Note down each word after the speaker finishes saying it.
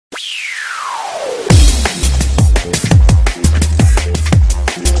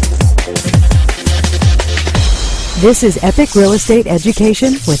This is Epic Real Estate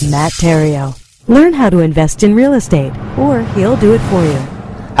Education with Matt Theriault. Learn how to invest in real estate, or he'll do it for you.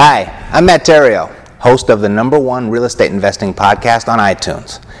 Hi, I'm Matt Theriault, host of the #1 real estate investing podcast on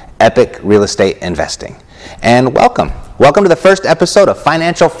iTunes, Epic Real Estate Investing. And welcome to the first episode of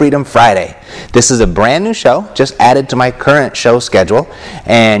Financial Freedom Friday. This is a brand new show, just added to my current show schedule,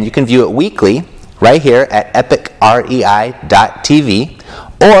 and you can view it weekly right here at epicrei.tv,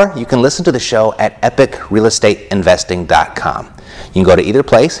 or you can listen to the show at epicrealestateinvesting.com. You can go to either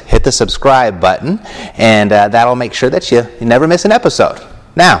place, hit the subscribe button, and that'll make sure that you never miss an episode.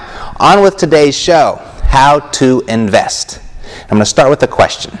 Now, on with today's show, how to invest. I'm going to start with a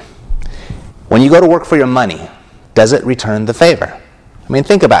question. When you go to work for your money, does it return the favor? I mean,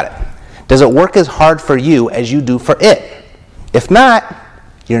 think about it. Does it work as hard for you as you do for it? If not,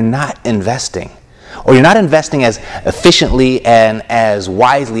 you're not investing. Or you're not investing as efficiently and as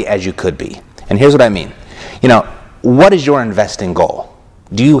wisely as you could be. And here's what I mean. What is your investing goal?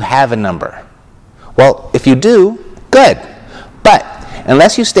 Do you have a number? Well, if you do, good. But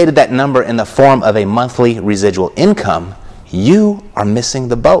unless you stated that number in the form of a monthly residual income, you are missing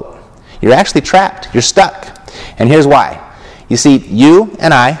the boat. You're actually trapped. You're stuck. And here's why. You see, you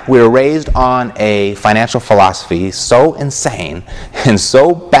and I, we were raised on a financial philosophy so insane and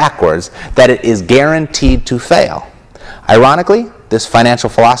so backwards that it is guaranteed to fail. Ironically, this financial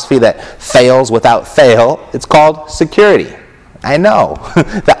philosophy that fails without fail, it's called security. I know.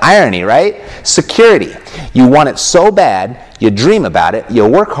 The irony, right? Security. You want it so bad, you dream about it, you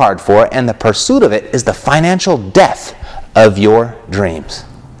work hard for it, and the pursuit of it is the financial death of your dreams.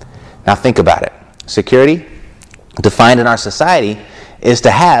 Now think about it. Security, defined in our society, is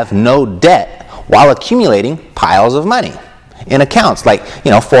to have no debt while accumulating piles of money in accounts like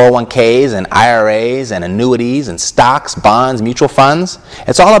 401ks and IRAs and annuities and stocks, bonds, mutual funds.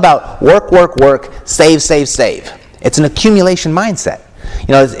 It's all about work, save. It's an accumulation mindset.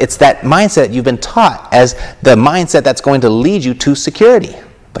 It's that mindset you've been taught as the mindset that's going to lead you to security.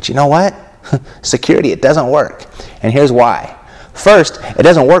 But you know what? Security, it doesn't work. And here's why. First, it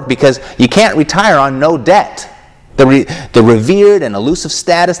doesn't work because you can't retire on no debt. The revered and elusive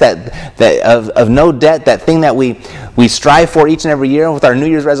status of no debt, that thing that we strive for each and every year with our New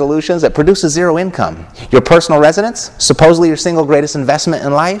Year's resolutions, that produces zero income. Your personal residence, supposedly your single greatest investment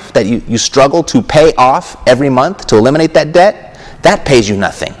in life, that you struggle to pay off every month to eliminate that debt, that pays you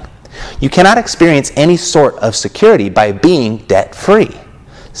nothing. You cannot experience any sort of security by being debt-free.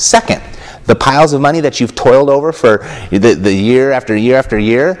 Second, the piles of money that you've toiled over for the year after year after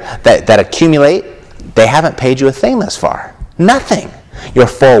year that accumulate, they haven't paid you a thing thus far. Nothing. Your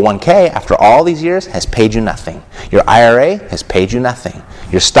 401k, after all these years, has paid you nothing. Your IRA has paid you nothing.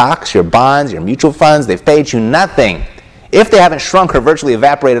 Your stocks, your bonds, your mutual funds, they've paid you nothing, if they haven't shrunk or virtually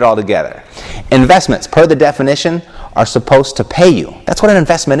evaporated altogether. Investments, per the definition, are supposed to pay you. That's what an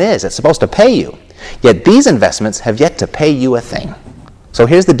investment is. It's supposed to pay you. Yet these investments have yet to pay you a thing. So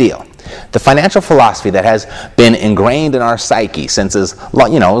here's the deal. The financial philosophy that has been ingrained in our psyche since as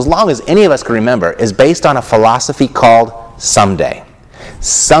long as any of us can remember is based on a philosophy called someday.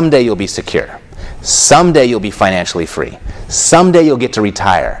 Someday you'll be secure. Someday you'll be financially free. Someday you'll get to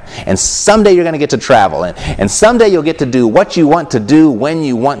retire. And someday you're going to get to travel. And someday you'll get to do what you want to do when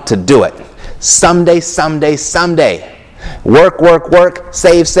you want to do it. Someday. Work,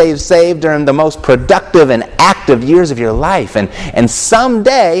 save during the most productive and active years of your life. And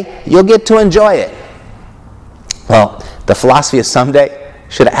someday you'll get to enjoy it. Well, the philosophy of someday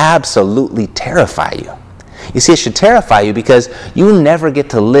should absolutely terrify you. You see, it should terrify you because you never get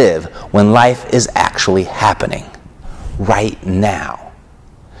to live when life is actually happening. Right now.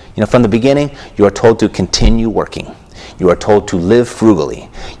 From the beginning, you are told to continue working. You are told to live frugally.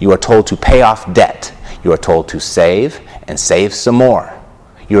 You are told to pay off debt. You are told to save and save some more.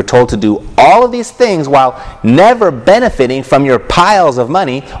 You are told to do all of these things while never benefiting from your piles of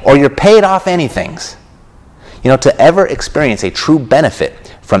money or your paid off anythings. To ever experience a true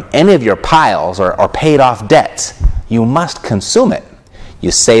benefit from any of your piles or paid off debts, you must consume it.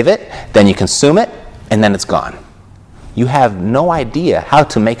 You save it, then you consume it, and then it's gone. You have no idea how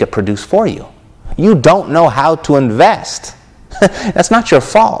to make it produce for you. You don't know how to invest. That's not your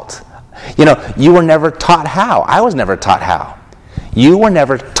fault. You were never taught how. I was never taught how. You were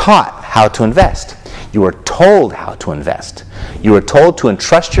never taught how to invest. You were told how to invest. You were told to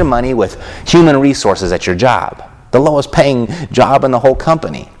entrust your money with human resources at your job, the lowest paying job in the whole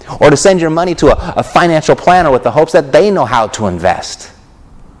company, or to send your money to a financial planner with the hopes that they know how to invest.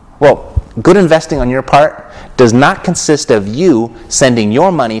 Well, good investing on your part does not consist of you sending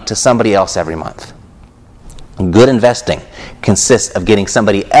your money to somebody else every month. Good investing consists of getting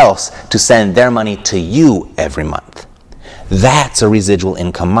somebody else to send their money to you every month. That's a residual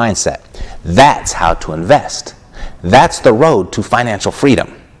income mindset. That's how to invest. That's the road to financial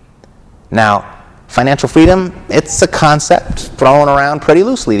freedom. Now, financial freedom, it's a concept thrown around pretty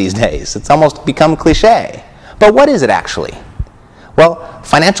loosely these days. It's almost become cliche. But what is it actually? Well,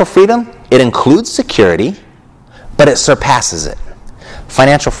 financial freedom, it includes security, but it surpasses it.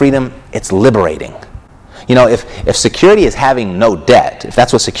 Financial freedom, it's liberating. You know, if security is having no debt, if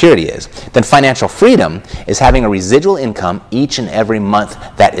that's what security is, then financial freedom is having a residual income each and every month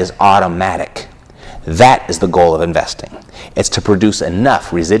that is automatic. That is the goal of investing. It's to produce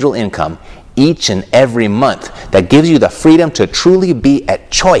enough residual income each and every month that gives you the freedom to truly be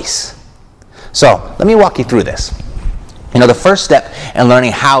at choice. So, let me walk you through this. You know, the first step in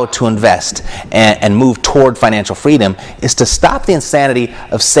learning how to invest and move toward financial freedom is to stop the insanity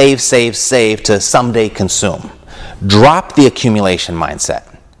of save to someday consume. Drop the accumulation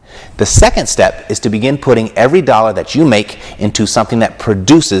mindset. The second step is to begin putting every dollar that you make into something that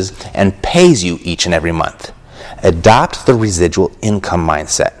produces and pays you each and every month. Adopt the residual income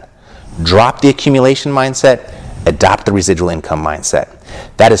mindset. Drop the accumulation mindset, adopt the residual income mindset.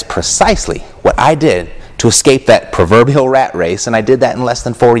 That is precisely what I did to escape that proverbial rat race, and I did that in less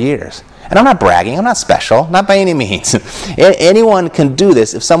than 4 years. And I'm not bragging, I'm not special, not by any means. Anyone can do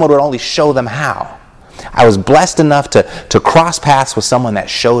this if someone would only show them how. I was blessed enough to cross paths with someone that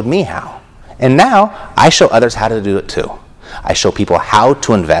showed me how. And now, I show others how to do it too. I show people how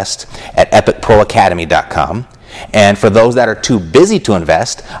to invest at epicproacademy.com. And for those that are too busy to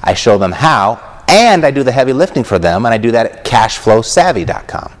invest, I show them how, and I do the heavy lifting for them, and I do that at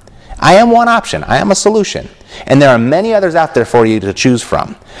cashflowsavvy.com. I am one option. I am a solution. And there are many others out there for you to choose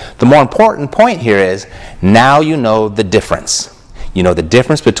from. The more important point here is, now you know the difference. You know the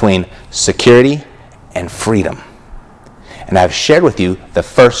difference between security and freedom. And I've shared with you the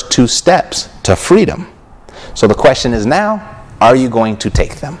first 2 steps to freedom. So the question is now, are you going to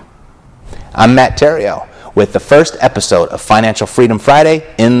take them? I'm Matt Theriault with the first episode of Financial Freedom Friday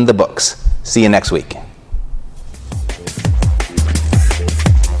in the books. See you next week.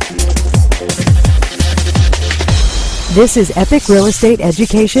 This is Epic Real Estate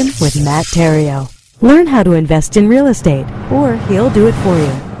Education with Matt Theriault. Learn how to invest in real estate, or he'll do it for you.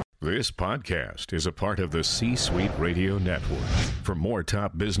 This podcast is a part of the C-Suite Radio Network. For more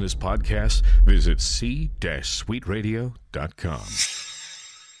top business podcasts, visit c-suiteradio.com.